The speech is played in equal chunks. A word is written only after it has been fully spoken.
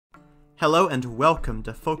Hello and welcome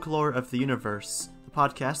to Folklore of the Universe, the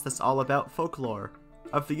podcast that's all about folklore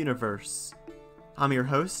of the universe. I'm your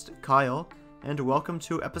host, Kyle, and welcome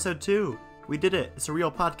to episode 2. We did it. It's a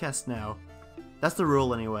real podcast now. That's the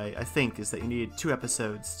rule anyway, I think, is that you need 2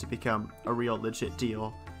 episodes to become a real legit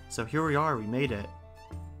deal. So here we are, we made it.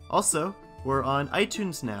 Also, we're on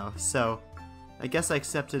iTunes now, so I guess I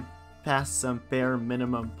accepted past some bare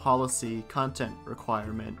minimum policy content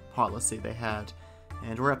requirement policy they had.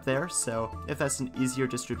 And we're up there, so if that's an easier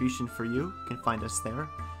distribution for you, you can find us there.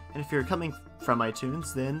 And if you're coming from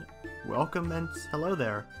iTunes, then welcome and hello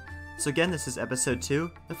there. So again, this is episode 2.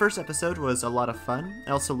 The first episode was a lot of fun. I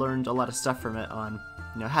also learned a lot of stuff from it on,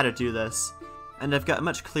 how to do this. And I've got a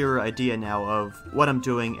much clearer idea now of what I'm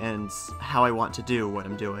doing and how I want to do what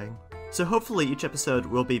I'm doing. So hopefully each episode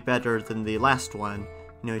will be better than the last one.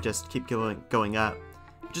 Just keep going up.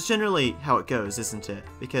 Which is generally how it goes, isn't it?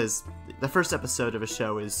 Because the first episode of a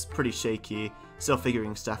show is pretty shaky, still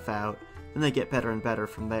figuring stuff out, then they get better and better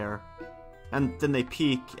from there. And then they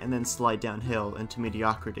peak and then slide downhill into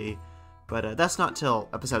mediocrity. But that's not till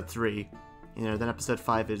episode 3. Then episode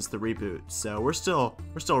 5 is the reboot, so we're still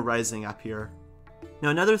rising up here.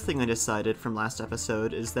 Now another thing I decided from last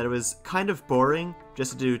episode is that it was kind of boring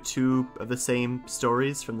just to do 2 of the same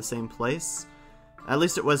stories from the same place. At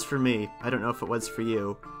least it was for me. I don't know if it was for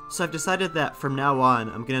you. So I've decided that from now on,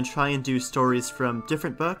 I'm going to try and do stories from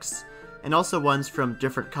different books, and also ones from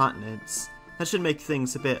different continents. That should make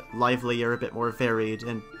things a bit livelier, a bit more varied,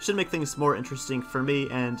 and should make things more interesting for me,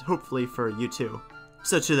 and hopefully for you too.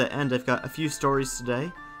 So to that end, I've got a few stories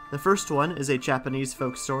today. The first one is a Japanese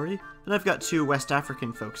folk story, and I've got 2 West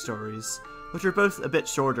African folk stories, which are both a bit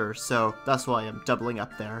shorter, so that's why I'm doubling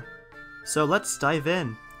up there. So let's dive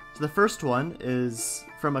in. So the first one is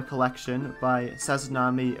from a collection by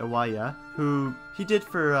Sazanami Iwaya, who he did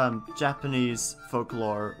for Japanese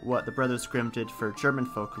folklore what the Brothers Grimm did for German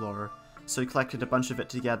folklore, so he collected a bunch of it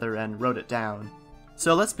together and wrote it down.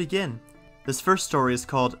 So let's begin. This first story is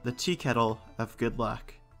called The Tea Kettle of Good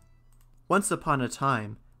Luck. Once upon a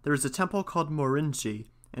time, there was a temple called Morinji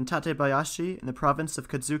in Tatebayashi in the province of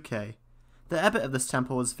Kazuke. The abbot of this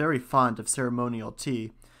temple was very fond of ceremonial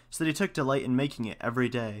tea, so that he took delight in making it every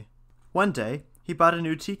day. One day, he bought a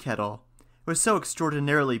new tea kettle. It was so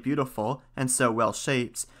extraordinarily beautiful, and so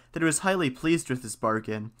well-shaped, that he was highly pleased with his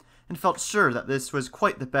bargain, and felt sure that this was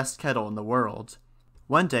quite the best kettle in the world.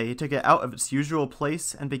 One day, he took it out of its usual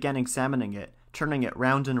place and began examining it, turning it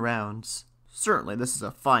round and round. "Certainly this is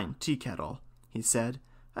a fine tea kettle," he said.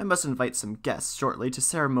 "I must invite some guests shortly to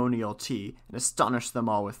ceremonial tea, and astonish them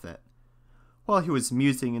all with it." While he was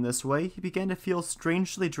musing in this way, he began to feel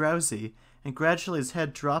strangely drowsy, and gradually his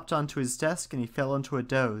head dropped onto his desk and he fell into a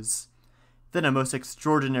doze. Then a most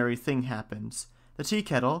extraordinary thing happened. The tea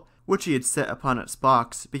kettle, which he had set upon its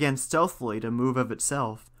box, began stealthily to move of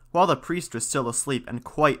itself. While the priest was still asleep and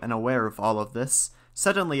quite unaware of all of this,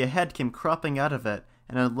 suddenly a head came cropping out of it,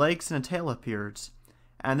 and legs and a tail appeared.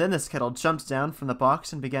 And then this kettle jumped down from the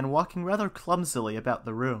box and began walking rather clumsily about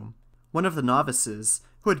the room. One of the novices,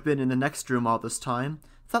 who had been in the next room all this time,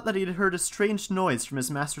 thought that he had heard a strange noise from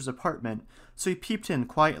his master's apartment, so he peeped in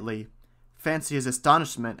quietly. Fancy his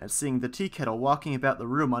astonishment at seeing the tea kettle walking about the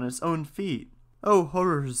room on its own feet. "Oh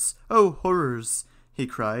horrors! Oh horrors!" he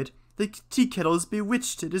cried. "The tea kettle is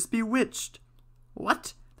bewitched! It is bewitched!"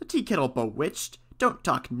 "What? The tea kettle bewitched? Don't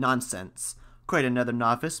talk nonsense!" cried another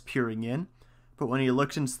novice, peering in. But when he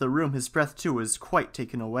looked into the room, his breath too was quite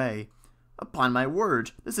taken away. "Upon my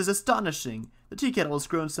word, this is astonishing! The tea kettle has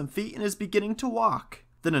grown some feet and is beginning to walk."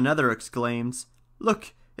 Then another exclaimed,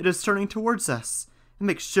 "Look, it is turning towards us. It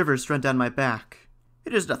makes shivers run down my back."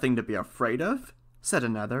 "It is nothing to be afraid of," said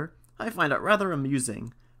another. "I find it rather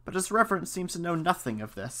amusing, but his reverence seems to know nothing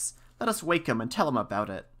of this. Let us wake him and tell him about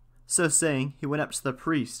it." So saying, he went up to the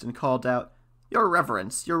priest and called out, Your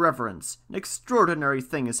reverence, an extraordinary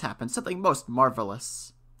thing has happened, something most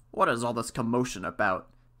marvelous." "What is all this commotion about?"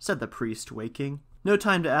 said the priest, waking. "No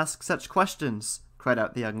time to ask such questions," cried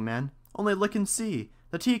out the young man. "Only look and see.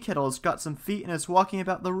 The tea kettle has got some feet and is walking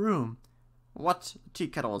about the room." "What? The tea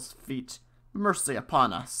kettle's feet? Mercy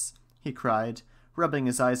upon us!" he cried, rubbing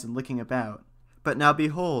his eyes and looking about. But now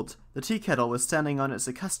behold, the tea kettle was standing on its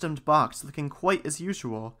accustomed box, looking quite as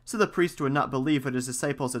usual. So the priest would not believe what his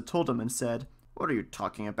disciples had told him and said, "What are you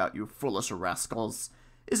talking about, you foolish rascals?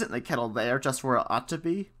 Isn't the kettle there just where it ought to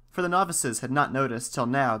be?" For the novices had not noticed till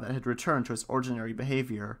now that it had returned to its ordinary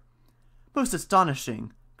behavior. "Most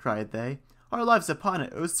astonishing!" cried they. "Our lives upon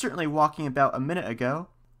it, it was certainly walking about a minute ago."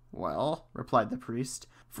 "Well," replied the priest,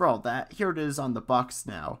 "for all that, here it is on the box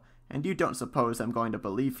now, and you don't suppose I'm going to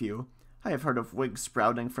believe you. I have heard of wigs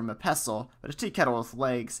sprouting from a pestle, but a tea kettle with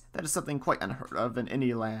legs, that is something quite unheard of in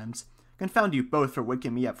any land. Confound you both for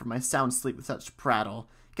waking me up from my sound sleep with such prattle.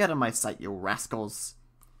 Get out of my sight, you rascals.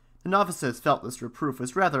 The novices felt this reproof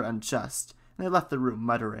was rather unjust, and they left the room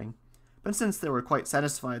muttering. But since they were quite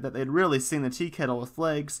satisfied that they had really seen the tea kettle with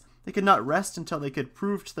legs, they could not rest until they could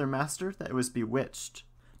prove to their master that it was bewitched.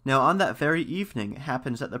 Now on that very evening it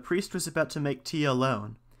happened that the priest was about to make tea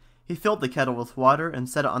alone. He filled the kettle with water and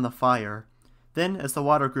set it on the fire. Then, as the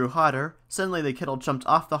water grew hotter, suddenly the kettle jumped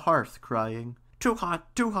off the hearth, crying, "Too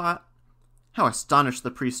hot, too hot!" How astonished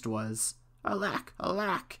the priest was! "Alack,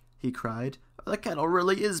 alack!" he cried. "The kettle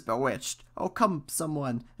really is bewitched! Oh, come,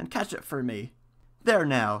 someone, and catch it for me!" "There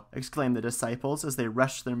now!" exclaimed the disciples as they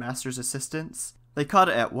rushed to their master's assistance. They caught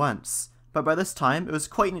it at once, but by this time it was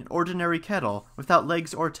quite an ordinary kettle, without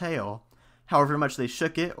legs or tail. However much they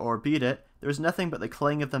shook it or beat it, there was nothing but the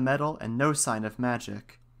clang of the metal and no sign of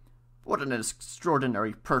magic. "What an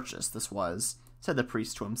extraordinary purchase this was," said the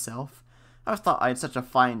priest to himself. "I thought I had such a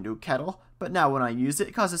fine new kettle, but now when I use it,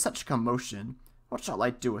 it causes such a commotion. What shall I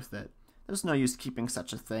do with it? There's no use keeping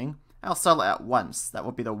such a thing. I'll sell it at once. That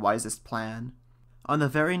will be the wisest plan." On the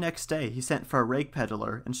very next day he sent for a rag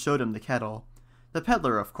peddler and showed him the kettle. The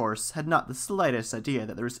peddler, of course, had not the slightest idea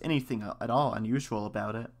that there was anything at all unusual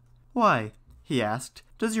about it. "Why," he asked,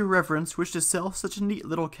 "does your reverence wish to sell such a neat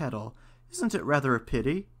little kettle? Isn't it rather a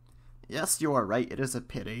pity?" "Yes, you are right, it is a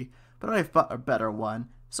pity, but I have bought a better one,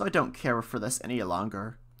 so I don't care for this any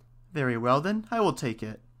longer." "Very well then, I will take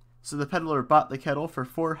it." So the peddler bought the kettle for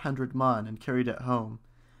 400 mon and carried it home.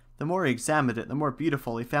 The more he examined it, the more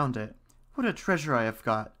beautiful he found it. "What a treasure I have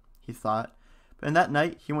got," he thought. But in that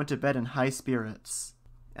night he went to bed in high spirits.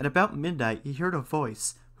 At about midnight he heard a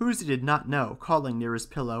voice, whose he did not know, calling near his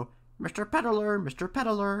pillow, "Mr. Peddler, Mr.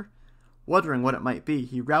 Peddler." Wondering what it might be,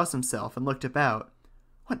 he roused himself and looked about.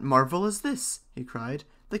 "What marvel is this?" he cried.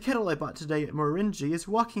 "The kettle I bought today at Morinji is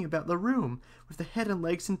walking about the room, with the head and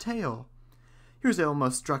legs and tail." He was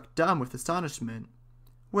almost struck dumb with astonishment.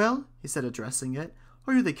 "Well," he said, addressing it,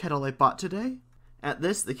 "are you the kettle I bought today?" At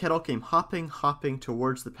this the kettle came hopping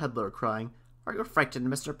towards the peddler, crying, "Are you frightened,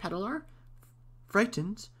 Mr. Peddler?"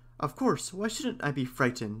 "Frightened? Of course, why shouldn't I be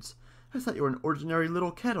frightened? I thought you were an ordinary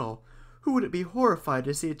little kettle. Who wouldn't be horrified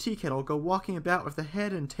to see a tea kettle go walking about with a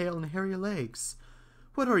head and tail and hairy legs?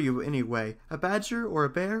 What are you, anyway, a badger or a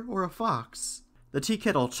bear or a fox?" The tea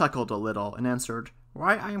kettle chuckled a little and answered,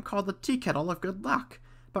 "Why, I am called the tea kettle of good luck,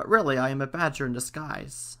 but really I am a badger in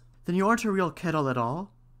disguise." "Then you aren't a real kettle at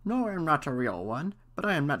all?" "No, I am not a real one, but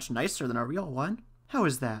I am much nicer than a real one." "How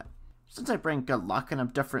is that?" "Since I bring good luck and am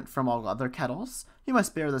different from all other kettles, you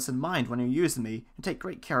must bear this in mind when you use me, and take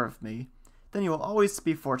great care of me. Then you will always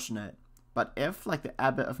be fortunate. But if, like the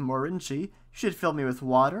abbot of Morinji, you should fill me with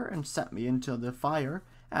water and set me into the fire,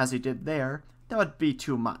 as you did there, that would be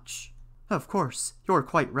too much." "Of course, you are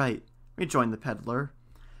quite right," rejoined the peddler.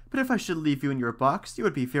 "But if I should leave you in your box, you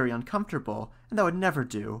would be very uncomfortable, and that would never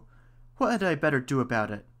do. What had I better do about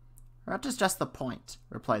it?" "That is just the point,"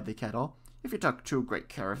 replied the kettle. "If you took too great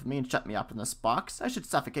care of me and shut me up in this box, I should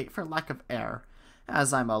suffocate for lack of air.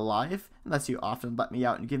 As I'm alive, unless you often let me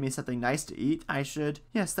out and give me something nice to eat, I should—"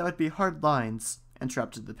 "Yes, that would be hard lines,"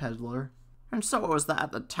 interrupted the peddler. "And so it was that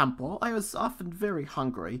at the temple I was often very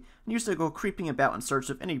hungry, and used to go creeping about in search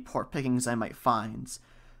of any poor pickings I might find.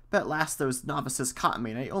 But at last those novices caught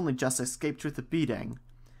me, and I only just escaped with a beating.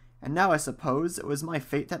 And now I suppose it was my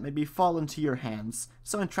fate that made me fall into your hands,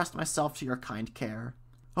 so I entrust myself to your kind care."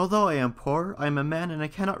 "Although I am poor, I am a man, and I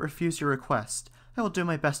cannot refuse your request. I will do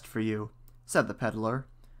my best for you," said the peddler.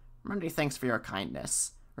 "Many thanks for your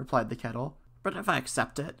kindness," replied the kettle. "But if I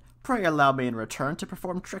accept it, pray allow me in return to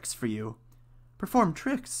perform tricks for you." "Perform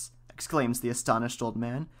tricks?" exclaims the astonished old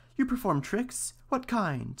man. "You perform tricks? What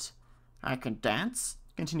kind?" "I can dance,"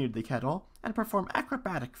 continued the kettle, "and perform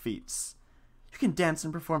acrobatic feats." "You can dance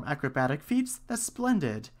and perform acrobatic feats? That's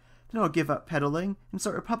splendid. Then I'll give up peddling and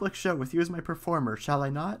start a public show with you as my performer, shall I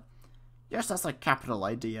not?" "Yes, that's a capital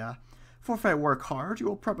idea. For if I work hard, you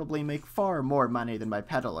will probably make far more money than by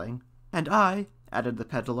peddling." "And I," added the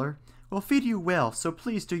peddler, "will feed you well, so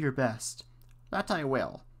please do your best." "That I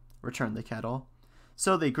will," returned the kettle.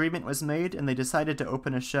 So the agreement was made, and they decided to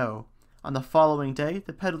open a show. On the following day,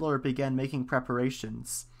 the peddler began making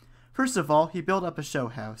preparations. First of all, he built up a show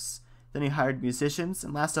house. Then he hired musicians,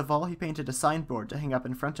 and last of all, he painted a signboard to hang up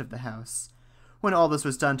in front of the house. When all this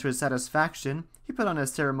was done to his satisfaction, he put on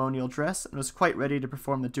his ceremonial dress and was quite ready to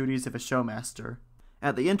perform the duties of a showmaster.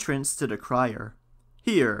 At the entrance stood a crier.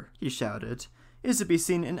 "Here," he shouted, "is to be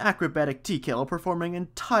seen an acrobatic tea kettle performing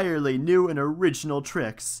entirely new and original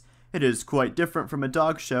tricks. It is quite different from a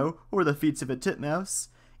dog show or the feats of a titmouse.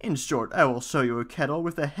 In short, I will show you a kettle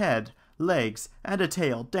with a head, legs, and a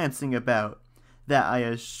tail dancing about. That, I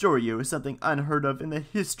assure you, is something unheard of in the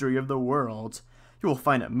history of the world. You will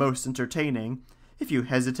find it most entertaining. If you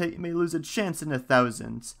hesitate, you may lose a chance in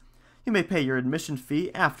 1,000. You may pay your admission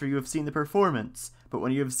fee after you have seen the performance, but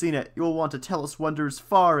when you have seen it, you will want to tell us wonders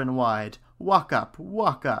far and wide. Walk up,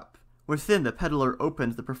 walk up. Within, the peddler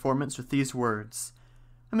opened the performance with these words.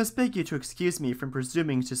 I must beg you to excuse me from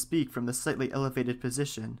presuming to speak from this slightly elevated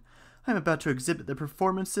position. I am about to exhibit the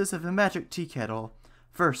performances of a magic tea kettle.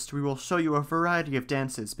 First, we will show you a variety of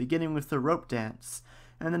dances, beginning with the rope dance,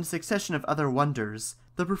 and then a succession of other wonders.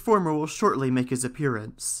 The performer will shortly make his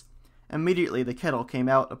appearance. Immediately the kettle came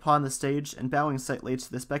out upon the stage, and bowing slightly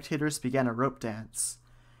to the spectators began a rope dance.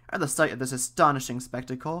 At the sight of this astonishing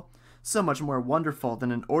spectacle, so much more wonderful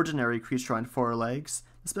than an ordinary creature on 4 legs,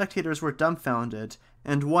 the spectators were dumbfounded,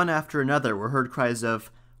 and one after another were heard cries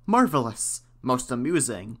of, "Marvelous! Most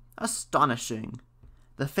amusing! Astonishing!"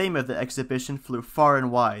 The fame of the exhibition flew far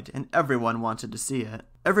and wide, and everyone wanted to see it.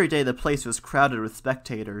 Every day the place was crowded with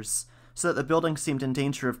spectators, so that the building seemed in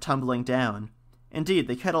danger of tumbling down. Indeed,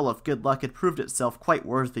 the Kettle of Good Luck had proved itself quite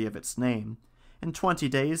worthy of its name. In 20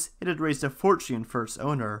 days, it had raised a fortune for its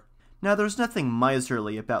owner. Now there was nothing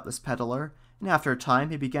miserly about this peddler, and after a time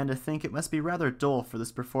he began to think it must be rather dull for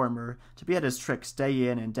this performer to be at his tricks day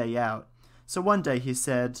in and day out. So one day he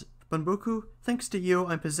said, "Bunboku, thanks to you,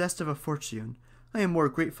 I'm possessed of a fortune. I am more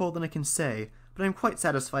grateful than I can say, but I am quite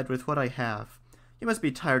satisfied with what I have. You must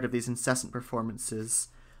be tired of these incessant performances.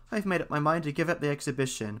 I have made up my mind to give up the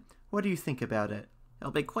exhibition. What do you think about it?"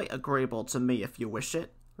 "It'll be quite agreeable to me if you wish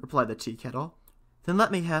it," replied the tea kettle. "Then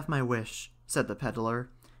let me have my wish," said the peddler,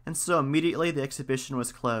 and so immediately the exhibition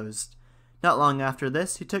was closed. Not long after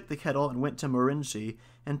this, he took the kettle and went to Morinji,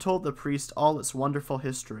 and told the priest all its wonderful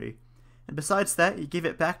history. And besides that, he gave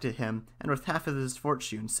it back to him, and with half of his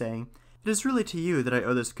fortune, saying, "It is really to you that I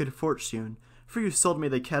owe this good fortune, for you sold me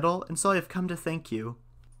the kettle, and so I have come to thank you."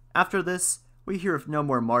 After this, we hear of no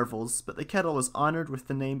more marvels, but the kettle was honored with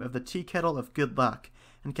the name of the Tea Kettle of Good Luck,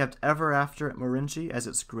 and kept ever after at Morinji as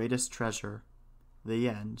its greatest treasure. The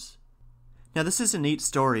end. Now this is a neat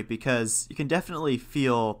story because you can definitely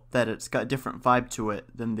feel that it's got a different vibe to it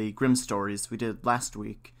than the Grimm stories we did last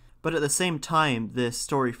week. But at the same time, this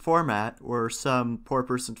story format, where some poor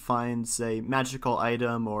person finds a magical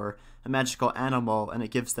item or a magical animal and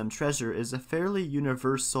it gives them treasure, is a fairly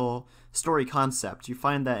universal story concept. You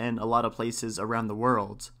find that in a lot of places around the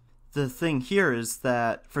world. The thing here is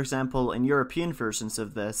that, for example, in European versions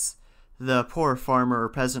of this, the poor farmer or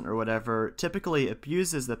peasant or whatever typically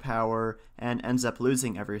abuses the power and ends up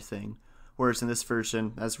losing everything, whereas in this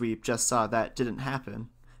version, as we just saw, that didn't happen.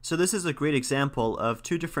 So this is a great example of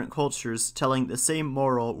two different cultures telling the same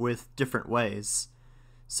moral with different ways.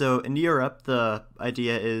 So in Europe, the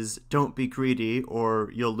idea is don't be greedy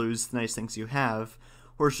or you'll lose the nice things you have,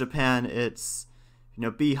 whereas Japan, it's,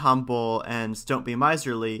 be humble and don't be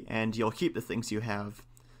miserly and you'll keep the things you have.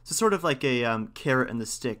 So sort of like a carrot and the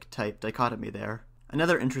stick type dichotomy there.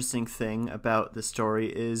 Another interesting thing about the story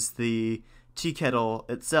is the tea kettle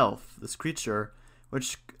itself, this creature,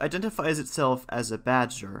 which identifies itself as a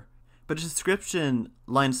badger, but its description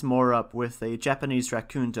lines more up with a Japanese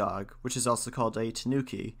raccoon dog, which is also called a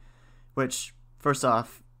tanuki, which, first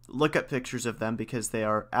off, look up pictures of them because they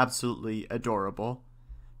are absolutely adorable.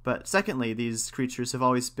 But secondly, these creatures have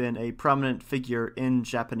always been a prominent figure in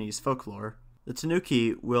Japanese folklore. The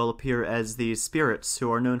tanuki will appear as these spirits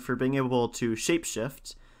who are known for being able to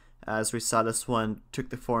shapeshift, as we saw this one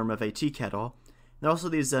took the form of a tea kettle. They're also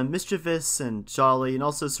these mischievous and jolly and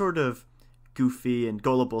also sort of goofy and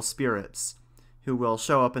gullible spirits who will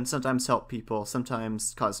show up and sometimes help people,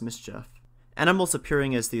 sometimes cause mischief. Animals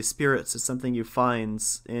appearing as these spirits is something you find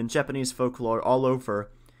in Japanese folklore all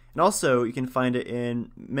over, and also you can find it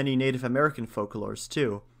in many Native American folklores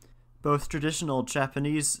too. Both traditional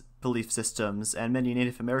Japanese belief systems and many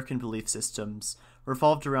Native American belief systems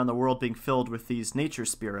revolved around the world being filled with these nature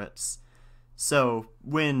spirits. So,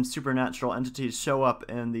 when supernatural entities show up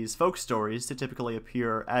in these folk stories, they typically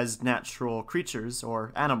appear as natural creatures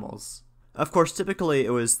or animals. Of course, typically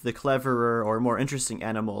it was the cleverer or more interesting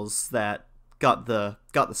animals that got the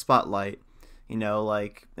spotlight.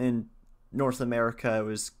 Like in North America it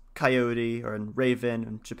was coyote, or in Raven,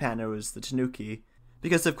 in Japan it was the tanuki.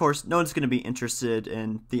 Because, of course, no one's going to be interested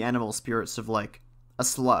in the animal spirits of, like, a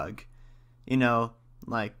slug.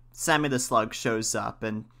 Like, Sammy the Slug shows up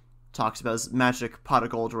and talks about his magic pot of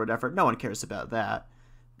gold or whatever. No one cares about that.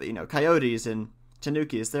 But, coyotes and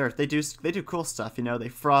tanukis, they do cool stuff, they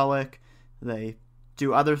frolic, they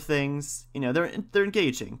do other things, they're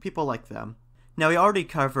engaging. People like them. Now, we already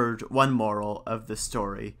covered one moral of this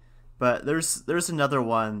story, but there's another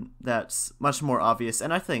one that's much more obvious,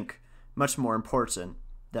 and I think much more important,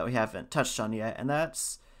 that we haven't touched on yet, and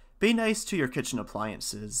that's be nice to your kitchen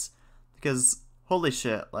appliances. Because, holy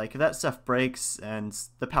shit, like, if that stuff breaks and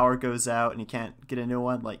the power goes out and you can't get a new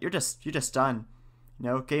one, like, you're just done. You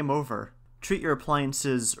know, game over. Treat your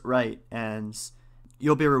appliances right, and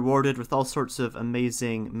you'll be rewarded with all sorts of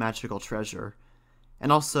amazing magical treasure.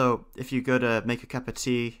 And also, if you go to make a cup of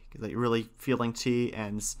tea, like you're really feeling tea,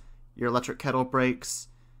 and your electric kettle breaks,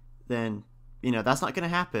 then, you know, that's not going to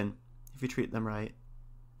happen if you treat them right.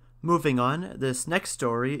 Moving on, this next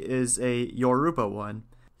story is a Yoruba one.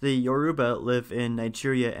 The Yoruba live in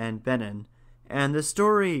Nigeria and Benin, and the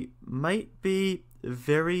story might be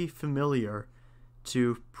very familiar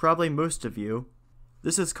to probably most of you.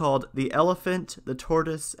 This is called The Elephant, the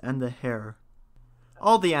Tortoise, and the Hare.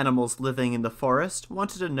 All the animals living in the forest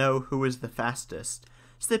wanted to know who was the fastest,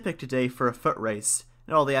 so they picked a day for a foot race,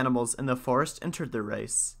 and all the animals in the forest entered the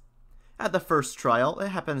race. At the first trial, it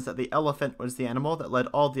happens that the elephant was the animal that led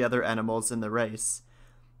all the other animals in the race.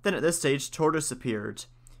 Then at this stage, Tortoise appeared.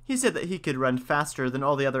 He said that he could run faster than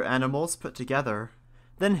all the other animals put together.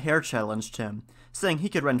 Then Hare challenged him, saying he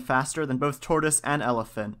could run faster than both Tortoise and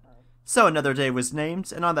Elephant. So another day was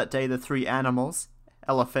named, and on that day the three animals,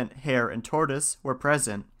 Elephant, Hare, and Tortoise, were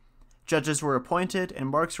present. Judges were appointed, and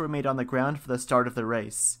marks were made on the ground for the start of the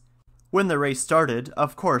race. When the race started,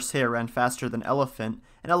 of course Hare ran faster than Elephant,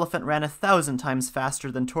 and Elephant ran 1,000 times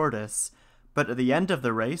faster than Tortoise. But at the end of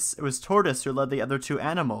the race, it was Tortoise who led the other two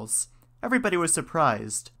animals. Everybody was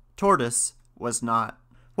surprised. Tortoise was not.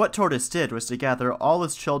 What Tortoise did was to gather all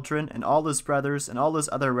his children and all his brothers and all his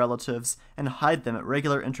other relatives and hide them at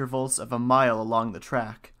regular intervals of a mile along the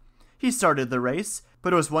track. He started the race,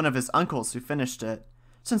 but it was one of his uncles who finished it.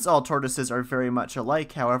 Since all tortoises are very much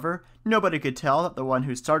alike, however, nobody could tell that the one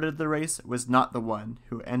who started the race was not the one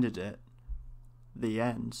who ended it. The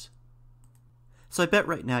end. So I bet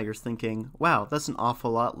right now you're thinking, wow, that's an awful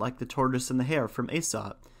lot like the tortoise and the hare from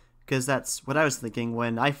Aesop, because that's what I was thinking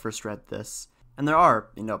when I first read this. And there are,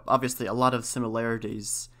 obviously a lot of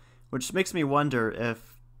similarities, which makes me wonder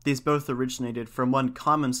if these both originated from one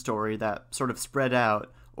common story that sort of spread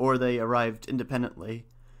out, or they arrived independently.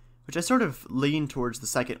 Which I sort of lean towards the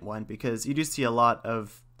second one, because you do see a lot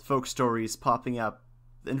of folk stories popping up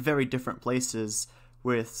in very different places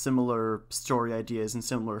with similar story ideas and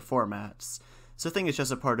similar formats. So I think it's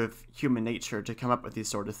just a part of human nature to come up with these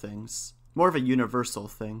sort of things. More of a universal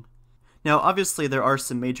thing. Now, obviously there are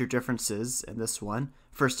some major differences in this one.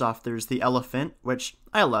 First off, there's the elephant, which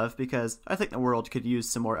I love because I think the world could use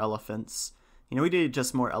some more elephants. We need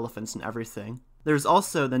just more elephants in everything. There's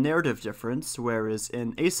also the narrative difference, whereas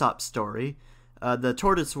in Aesop's story, the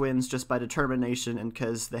tortoise wins just by determination and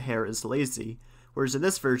because the hare is lazy, whereas in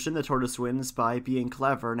this version, the tortoise wins by being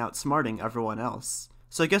clever and outsmarting everyone else.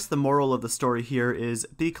 So I guess the moral of the story here is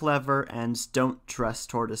be clever and don't trust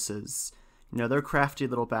tortoises. They're crafty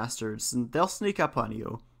little bastards, and they'll sneak up on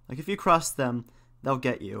you. Like, if you cross them, they'll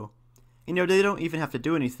get you. They don't even have to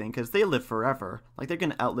do anything, because they live forever. Like, they're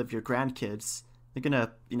gonna outlive your grandkids. They're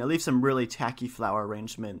gonna, leave some really tacky flower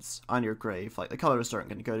arrangements on your grave. Like, the colors aren't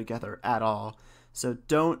gonna go together at all. So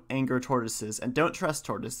don't anger tortoises, and don't trust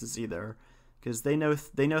tortoises either, because they know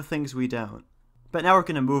things we don't. But now we're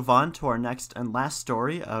gonna move on to our next and last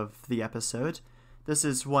story of the episode. This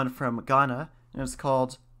is one from Ghana, and it's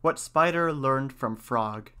called What Spider Learned from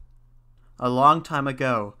Frog. A long time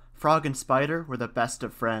ago, Frog and Spider were the best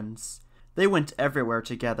of friends. They went everywhere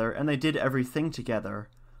together, and they did everything together.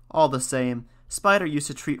 All the same, Spider used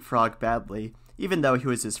to treat Frog badly, even though he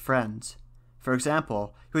was his friend. For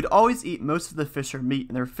example, he would always eat most of the fish or meat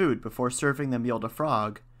in their food before serving the meal to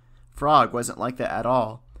Frog. Frog wasn't like that at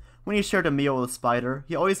all. When he shared a meal with Spider,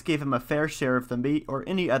 he always gave him a fair share of the meat or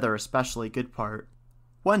any other especially good part.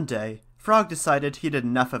 One day, Frog decided he'd had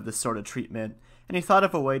enough of this sort of treatment, and he thought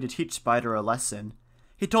of a way to teach Spider a lesson.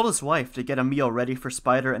 He told his wife to get a meal ready for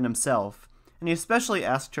Spider and himself, and he especially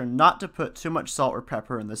asked her not to put too much salt or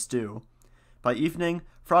pepper in the stew. By evening,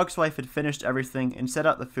 Frog's wife had finished everything and set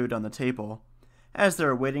out the food on the table. As they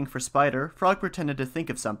were waiting for Spider, Frog pretended to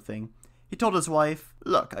think of something. He told his wife,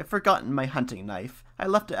 "Look, I've forgotten my hunting knife. I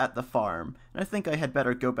left it at the farm, and I think I had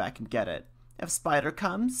better go back and get it. If Spider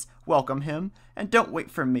comes, welcome him, and don't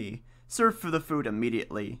wait for me. Serve for the food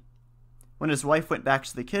immediately." When his wife went back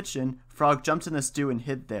to the kitchen, Frog jumped in the stew and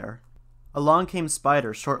hid there. Along came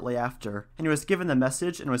Spider shortly after, and he was given the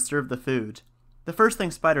message and was served the food. The first thing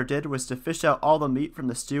Spider did was to fish out all the meat from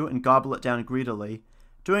the stew and gobble it down greedily.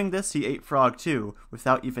 Doing this, he ate Frog too,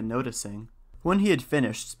 without even noticing. When he had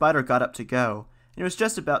finished, Spider got up to go, and he was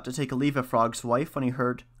just about to take a leave of Frog's wife when he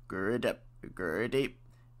heard "Gurr-dip, gurr-dip"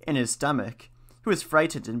 in his stomach. He was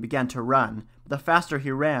frightened and began to run, but the faster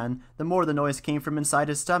he ran, the more the noise came from inside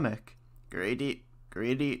his stomach. Gurr-dip,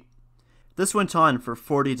 gurr-dip. This went on for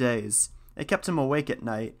 40 days. It kept him awake at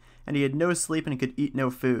night, and he had no sleep and could eat no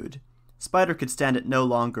food. Spider could stand it no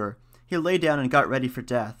longer. He lay down and got ready for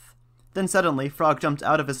death. Then suddenly, Frog jumped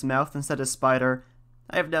out of his mouth and said to Spider,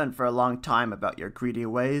 "I have known for a long time about your greedy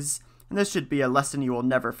ways, and this should be a lesson you will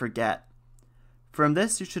never forget. From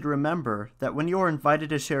this you should remember that when you are invited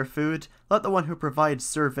to share food, let the one who provides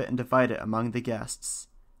serve it and divide it among the guests."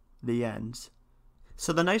 The end.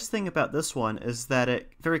 So the nice thing about this one is that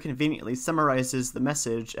it very conveniently summarizes the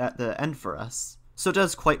message at the end for us. So it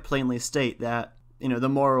does quite plainly state that, the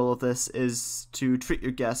moral of this is to treat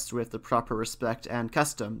your guests with the proper respect and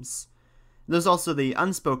customs. There's also the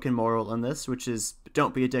unspoken moral in this, which is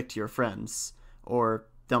don't be a dick to your friends, or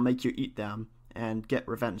they'll make you eat them and get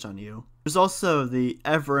revenge on you. There's also the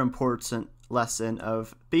ever-important lesson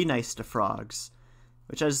of be nice to frogs,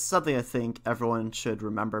 which is something I think everyone should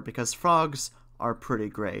remember because frogs are pretty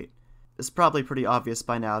great. It's probably pretty obvious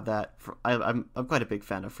by now that I'm quite a big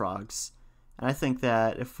fan of frogs, and I think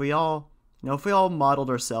that if we all modeled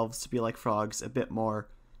ourselves to be like frogs a bit more,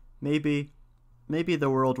 maybe the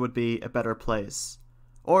world would be a better place.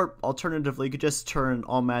 Or alternatively, you could just turn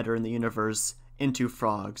all matter in the universe into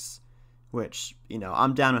frogs, which,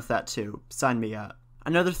 I'm down with that too. Sign me up.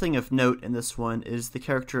 Another thing of note in this one is the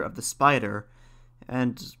character of the spider,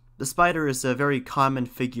 and the spider is a very common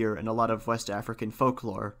figure in a lot of West African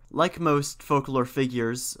folklore. Like most folklore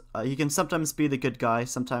figures, he can sometimes be the good guy,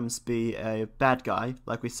 sometimes be a bad guy,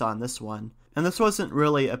 like we saw in this one. And this wasn't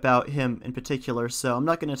really about him in particular, so I'm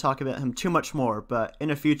not going to talk about him too much more, but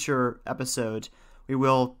in a future episode, we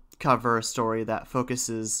will cover a story that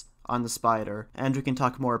focuses on the spider, and we can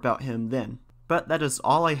talk more about him then. But that is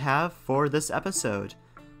all I have for this episode.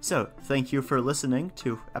 So, thank you for listening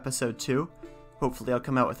to episode 2. Hopefully I'll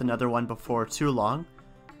come out with another one before too long.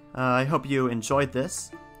 I hope you enjoyed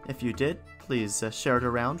this. If you did, please share it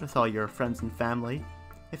around with all your friends and family.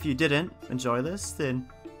 If you didn't enjoy this, then,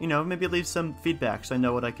 maybe leave some feedback so I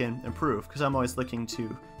know what I can improve, because I'm always looking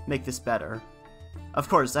to make this better. Of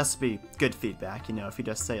course, it has to be good feedback, if you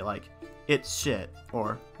just say, like, it's shit,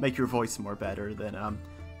 or make your voice more better, then,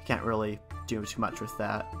 can't really do too much with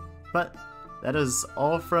that. But that is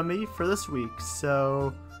all from me for this week,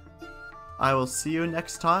 so I will see you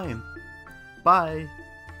next time. Bye!